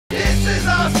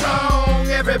our song,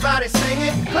 everybody sing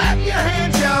it. Clap your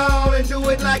hands, y'all, and do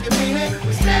it like you mean it.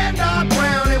 We stand our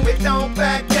ground and we don't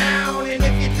back down. And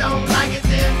if you don't like it,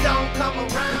 then don't come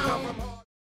around.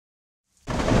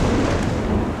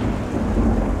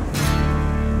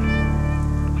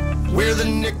 We're the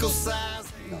nickel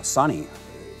size. You know, Sonny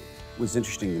was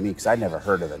interesting to me because I'd never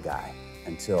heard of the guy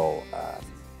until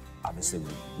obviously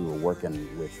we were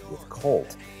working with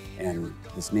Colt, and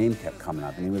this name kept coming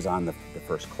up, and he was on the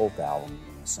first Colt album,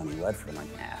 Sonny Ledford. I'm like,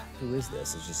 who is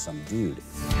this? It's just some dude.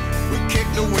 We kick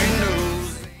the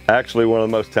windows. Actually, one of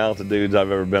the most talented dudes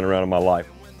I've ever been around in my life.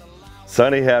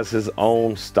 Sonny has his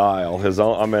own style, his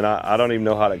own, I mean, I don't even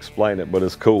know how to explain it, but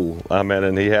it's cool. I mean,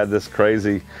 and he had this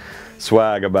crazy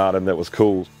swag about him that was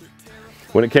cool.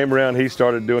 When it came around, he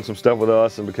started doing some stuff with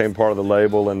us and became part of the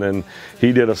label, and then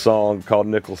he did a song called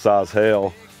Nickel Size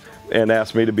Hell and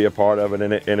asked me to be a part of it,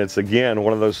 and it's again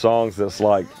one of those songs that's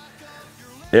like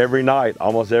every night,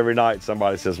 almost every night,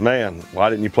 somebody says, man, why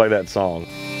didn't you play that song?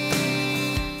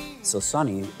 So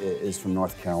Sonny is from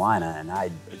North Carolina, and I,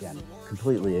 again,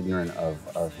 completely ignorant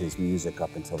of his music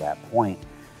up until that point,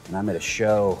 and I'm at a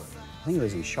show, I think it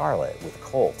was in Charlotte, with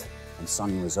Colt, and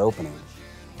Sonny was opening,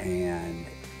 and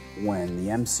when the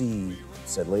MC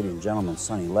said, ladies and gentlemen,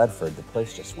 Sonny Ledford, the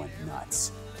place just went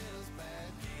nuts.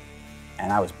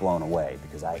 And I was blown away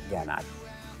because I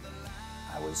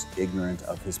was ignorant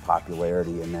of his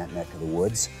popularity in that neck of the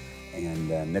woods. And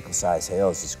Nickel Size Hell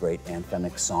is this great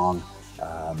anthemic song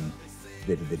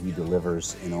that he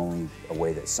delivers in only a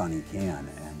way that Sonny can.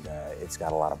 And it's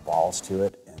got a lot of balls to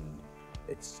it, and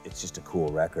it's just a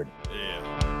cool record.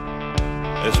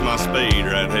 Yeah, it's my speed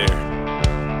right here.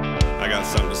 I got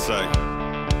something to say.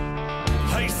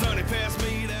 Hey, Sonny, pass me